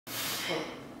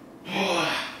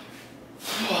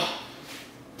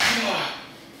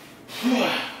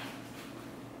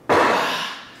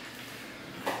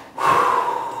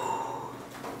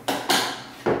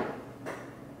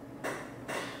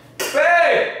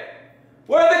Babe!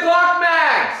 Where are the Glock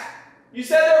mags? You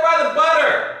said they were by the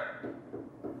butter.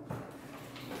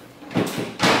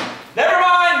 Never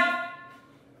mind!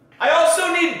 I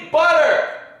also need butter!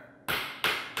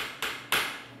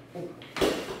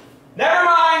 Never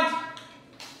mind!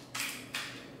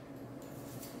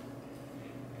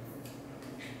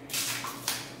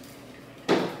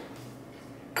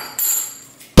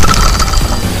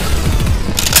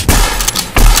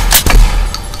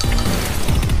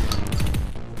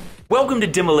 Welcome to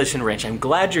Demolition Ranch. I'm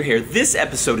glad you're here. This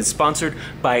episode is sponsored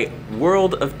by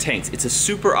World of Tanks. It's a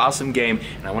super awesome game,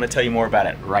 and I want to tell you more about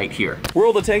it right here.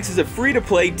 World of Tanks is a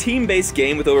free-to-play, team-based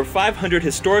game with over 500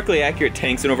 historically accurate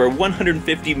tanks and over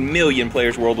 150 million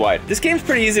players worldwide. This game's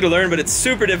pretty easy to learn, but it's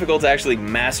super difficult to actually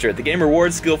master it. The game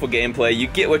rewards skillful gameplay. You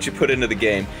get what you put into the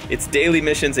game. Its daily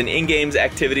missions and in-games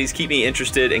activities keep me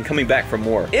interested and coming back for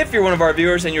more. If you're one of our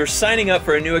viewers and you're signing up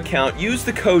for a new account, use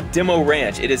the code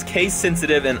DEMORANCH. It is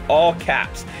case-sensitive and all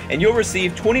caps, and you'll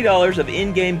receive $20 of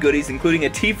in-game goodies, including a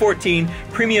T-14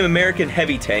 Premium American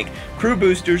Heavy Tank, crew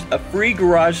boosters, a free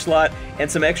garage slot, and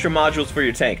some extra modules for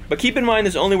your tank. But keep in mind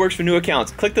this only works for new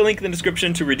accounts. Click the link in the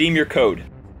description to redeem your code.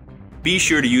 Be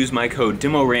sure to use my code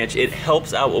DEMORANCH. It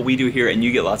helps out what we do here and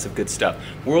you get lots of good stuff.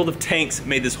 World of Tanks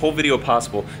made this whole video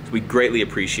possible, so we greatly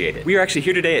appreciate it. We are actually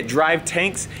here today at Drive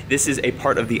Tanks. This is a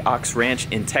part of the Ox Ranch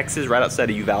in Texas, right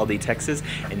outside of Uvalde, Texas,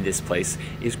 and this place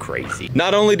is crazy.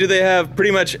 Not only do they have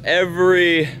pretty much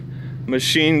every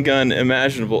machine gun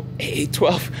imaginable,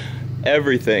 A12,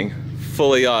 everything,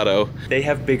 fully auto. They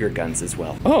have bigger guns as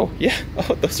well. Oh, yeah,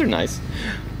 oh, those are nice.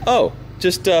 Oh,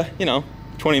 just, you know,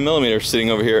 20mm sitting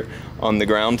over here on the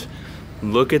ground.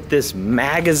 Look at this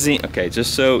magazine. Okay,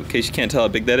 just so in case you can't tell how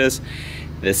big that is,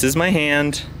 this is my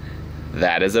hand,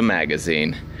 that is a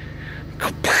magazine.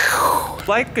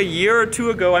 Like a year or two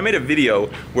ago, I made a video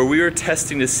where we were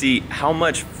testing to see how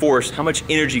much force, how much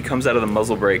energy comes out of the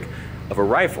muzzle brake of a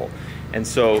rifle. And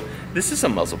so this is a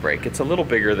muzzle brake. It's a little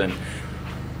bigger than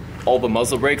all the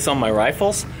muzzle brakes on my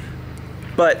rifles.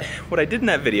 But what I did in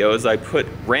that video is I put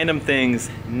random things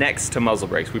next to muzzle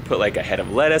brakes. We put like a head of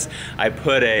lettuce, I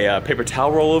put a paper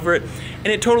towel roll over it, and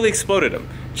it totally exploded them.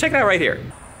 Check it out right here.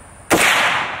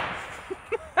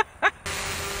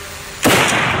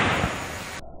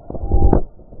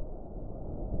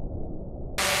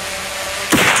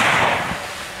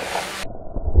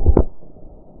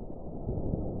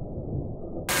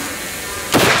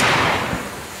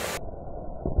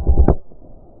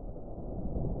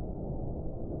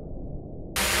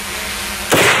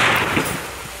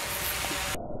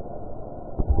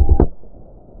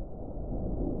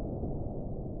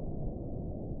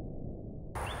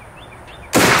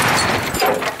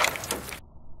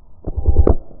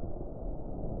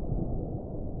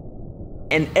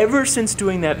 And ever since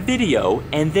doing that video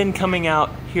and then coming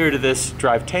out here to this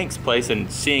Drive Tanks place and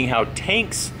seeing how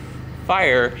tanks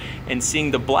fire and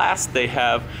seeing the blast they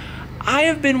have, I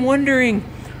have been wondering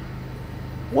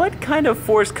what kind of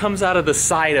force comes out of the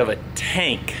side of a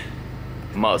tank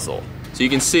muzzle. So you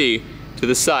can see to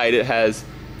the side it has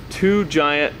two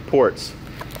giant ports.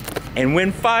 And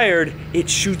when fired, it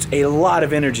shoots a lot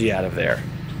of energy out of there.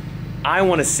 I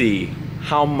want to see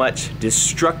how much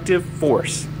destructive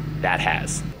force that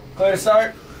has. Clear to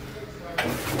start.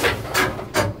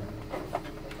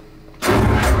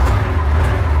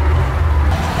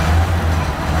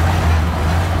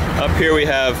 Up here we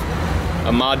have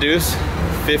a Modus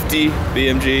 50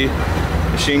 BMG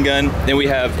machine gun. Then we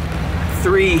have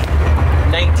three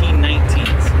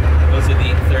 1919s. Those are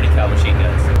the 30 cal machine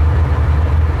guns.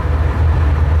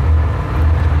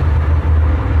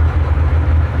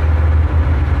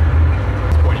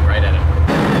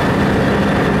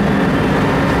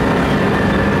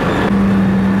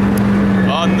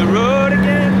 On the road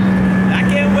again, I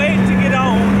can't wait to get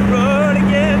on the road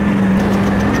again.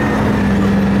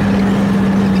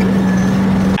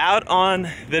 Out on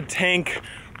the tank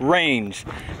range,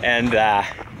 and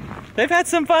they've had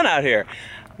some fun out here.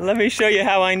 Let me show you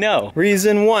how I know.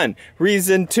 Reason 1,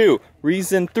 reason 2,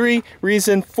 reason 3,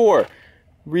 reason 4,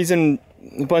 reason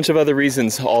a bunch of other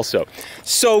reasons also.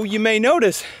 So you may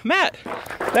notice, Matt,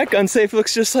 that gun safe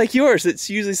looks just like yours. It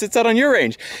usually sits out on your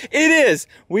range. It is.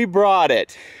 We brought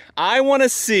it. I want to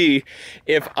see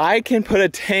if I can put a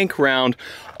tank round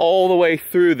all the way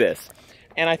through this.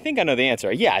 And I think I know the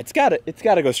answer. Yeah, it's got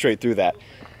to go straight through that.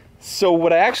 So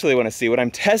what I actually want to see, what I'm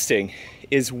testing,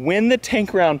 is when the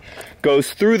tank round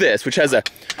goes through this, which has a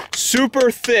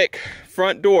super thick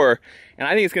front door, and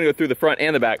I think it's gonna go through the front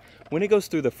and the back. When it goes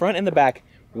through the front and the back,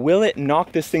 will it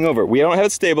knock this thing over? We don't have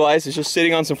it stabilized, it's just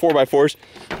sitting on some 4x4s,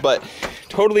 but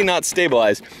totally not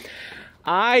stabilized.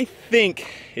 I think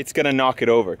it's gonna knock it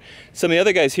over. Some of the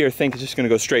other guys here think it's just gonna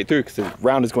go straight through because the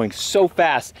round is going so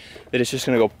fast that it's just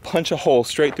gonna go punch a hole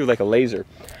straight through like a laser.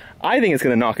 I think it's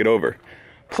gonna knock it over.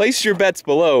 Place your bets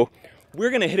below.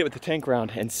 We're gonna hit it with the tank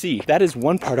round and see. That is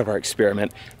one part of our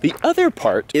experiment. The other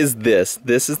part is this.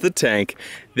 This is the tank.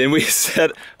 Then we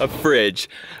set a fridge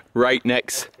right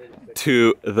next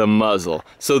to the muzzle.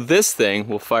 So this thing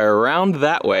will fire around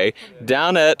that way,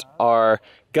 down at our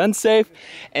gun safe,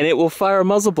 and it will fire a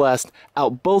muzzle blast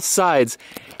out both sides.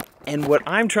 And what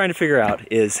I'm trying to figure out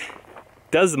is,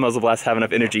 does the muzzle blast have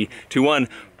enough energy to, one,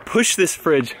 push this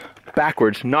fridge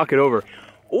backwards, knock it over,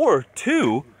 or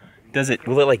two,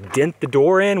 will it like dent the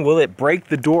door in? Will it break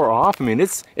the door off? I mean,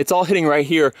 it's all hitting right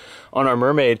here on our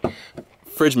Mermaid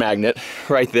fridge magnet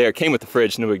right there. Came with the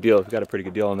fridge, no big deal. We got a pretty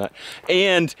good deal on that.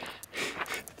 And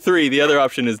three, the other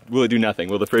option is, will it do nothing?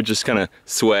 Will the fridge just kind of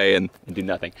sway and do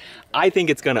nothing? I think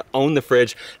it's gonna own the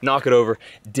fridge, knock it over,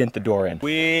 dent the door in.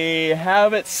 We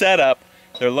have it set up.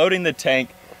 They're loading the tank.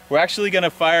 We're actually gonna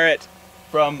fire it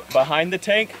from behind the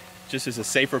tank, just as a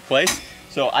safer place.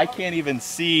 So I can't even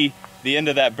see the end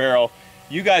of that barrel.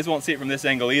 You guys won't see it from this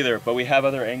angle either, but we have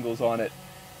other angles on it.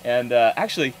 And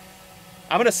actually,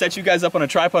 I'm gonna set you guys up on a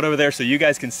tripod over there so you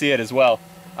guys can see it as well.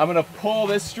 I'm gonna pull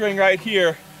this string right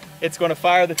here. It's gonna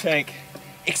fire the tank,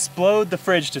 explode the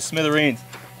fridge to smithereens,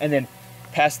 and then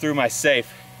pass through my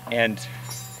safe. And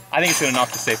I think it's gonna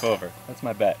knock the safe over. That's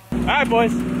my bet. All right,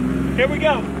 boys, here we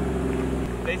go.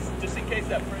 Just in case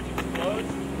that fridge explodes,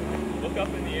 look up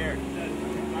in the air.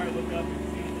 All right, look up and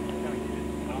see.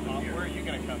 Where are you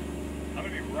gonna come? I'm gonna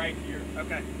be right here.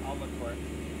 Okay, I'll look for it.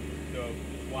 So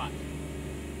just watch.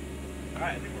 All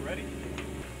right, I think we're ready.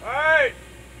 All right,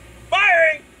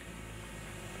 firing!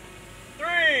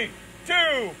 3,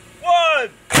 2, 1.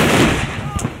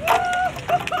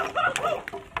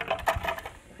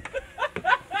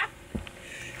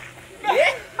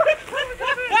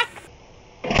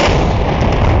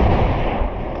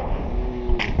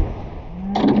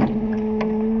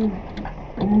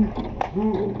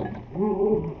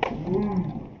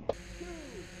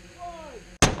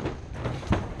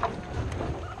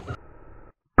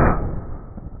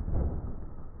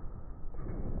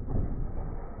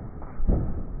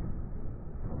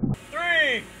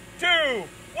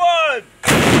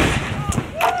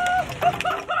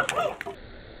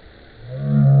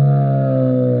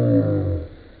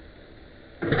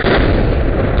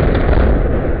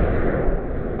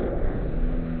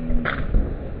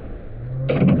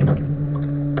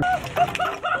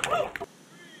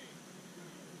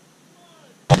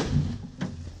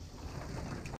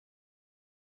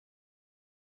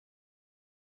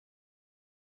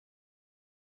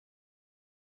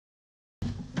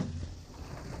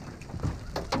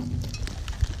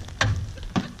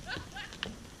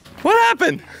 What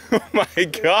happened? Oh my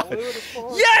God.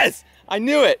 Yes! I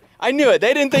knew it. I knew it.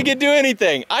 They didn't think it'd do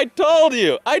anything. I told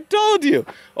you. I told you.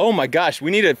 Oh my gosh. We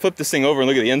need to flip this thing over and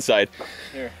look at the inside.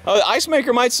 Here. Oh, the ice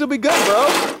maker might still be good,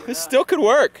 bro. This still could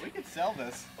work. We could sell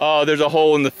this. Oh, there's a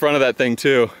hole in the front of that thing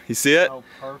too. You see it? Oh,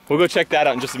 perfect. We'll go check that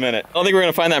out in just a minute. I don't think we're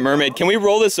gonna find that mermaid. Can we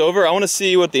roll this over? I wanna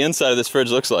see what the inside of this fridge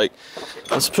looks like.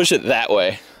 Let's push it that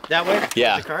way. That way?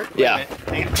 Yeah. The cart? Yeah.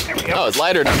 There we go. Oh, it's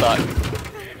lighter than I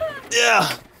thought.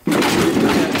 Yeah.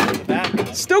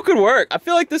 Still could work. I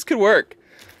feel like this could work.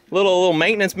 Little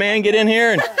maintenance man get in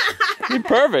here and be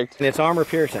perfect. And it's armor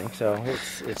piercing, so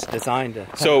it's designed to.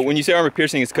 So when you say armor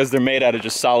piercing, it's because they're made out of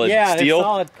just solid steel?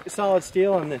 Yeah, it's solid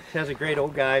steel, and it has a great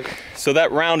old guide. So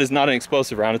that round is not an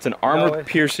explosive round, it's an armor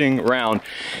piercing round.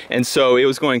 And so it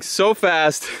was going so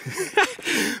fast,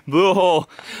 blew a hole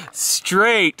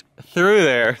straight through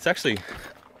there. It's actually,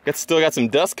 still got some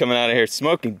dust coming out of here,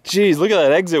 smoking. Jeez, look at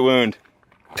that exit wound.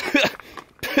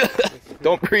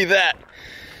 Don't breathe that.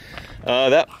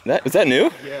 Is that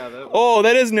new? Yeah. Oh,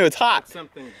 that is new. It's hot.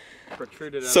 Something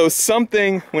protruded out. So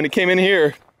something, when it came in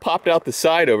here, popped out the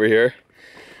side over here.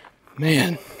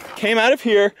 Man, came out of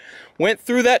here, went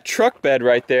through that truck bed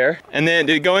right there, and then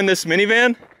did it go in this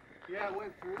minivan? Yeah, it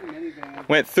went through the minivan.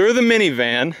 Went through the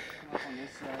minivan. On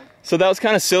this side. So that was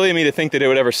kind of silly of me to think that it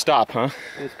would ever stop, huh?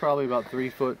 It's probably about 3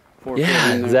 foot, 4 Yeah,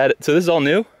 foot in there. is that it? So this is all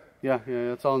new? Yeah,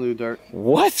 it's all new dirt.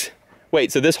 What? Wait,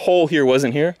 so this hole here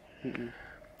wasn't here?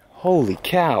 Holy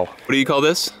cow. What do you call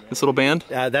this? This little band?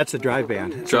 That's the drive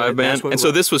band. Drive band. And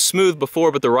so this was smooth before,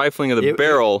 but the rifling of the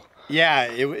barrel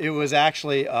Yeah, it was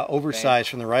actually oversized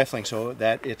from the rifling, so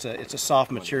that it's a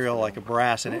soft material like a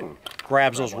brass, and it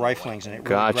grabs those riflings and it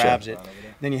really grabs it.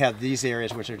 Then you have these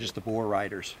areas which are just the bore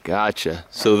riders. Gotcha.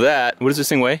 So that, what does this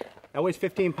thing weigh? That weighs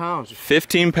 15 pounds.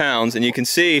 15 pounds, and you can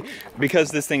see,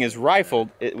 because this thing is rifled,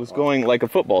 it was going like a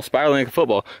football, spiraling like a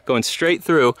football, going straight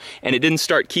through, and it didn't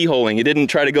start keyholing. It didn't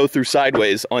try to go through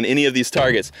sideways on any of these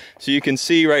targets. So you can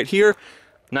see right here,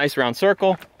 nice round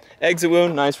circle. Exit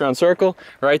wound, nice round circle.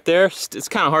 Right there, it's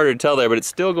kind of harder to tell there, but it's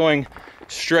still going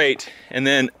straight. And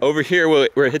then over here where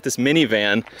it hit this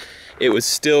minivan, it was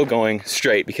still going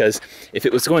straight, because if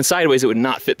it was going sideways, it would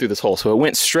not fit through this hole. So it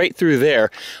went straight through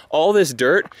there. All this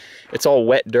dirt, it's all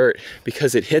wet dirt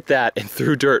because it hit that and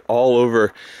threw dirt all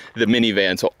over the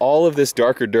minivan. So all of this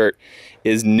darker dirt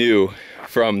is new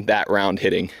from that round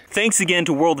hitting. Thanks again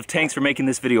to World of Tanks for making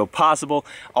this video possible.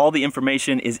 All the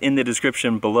information is in the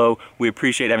description below. We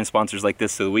appreciate having sponsors like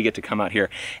this so that we get to come out here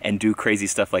and do crazy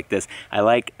stuff like this. I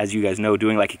like, as you guys know,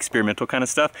 doing like experimental kind of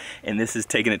stuff, and this is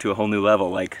taking it to a whole new level.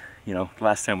 Like, you know,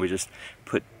 last time we just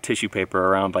put tissue paper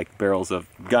around like barrels of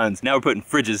guns. Now we're putting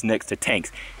fridges next to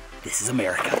tanks. This is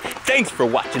America. Thanks for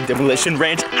watching Demolition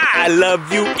Ranch. I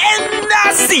love you, and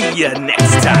I'll see you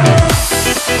next time.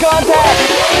 Contact!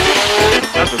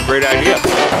 That's a great idea.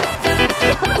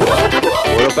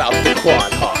 What about the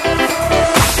quad hawk?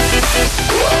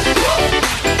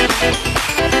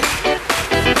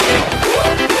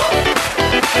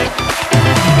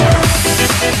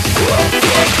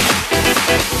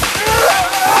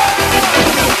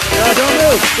 No, don't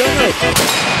move, don't move.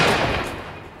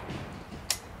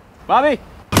 Bobby?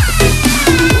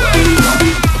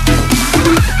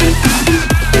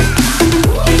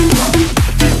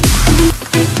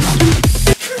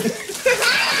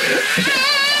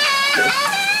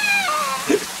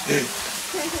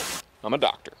 I'm a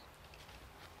doctor.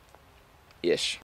 Ish.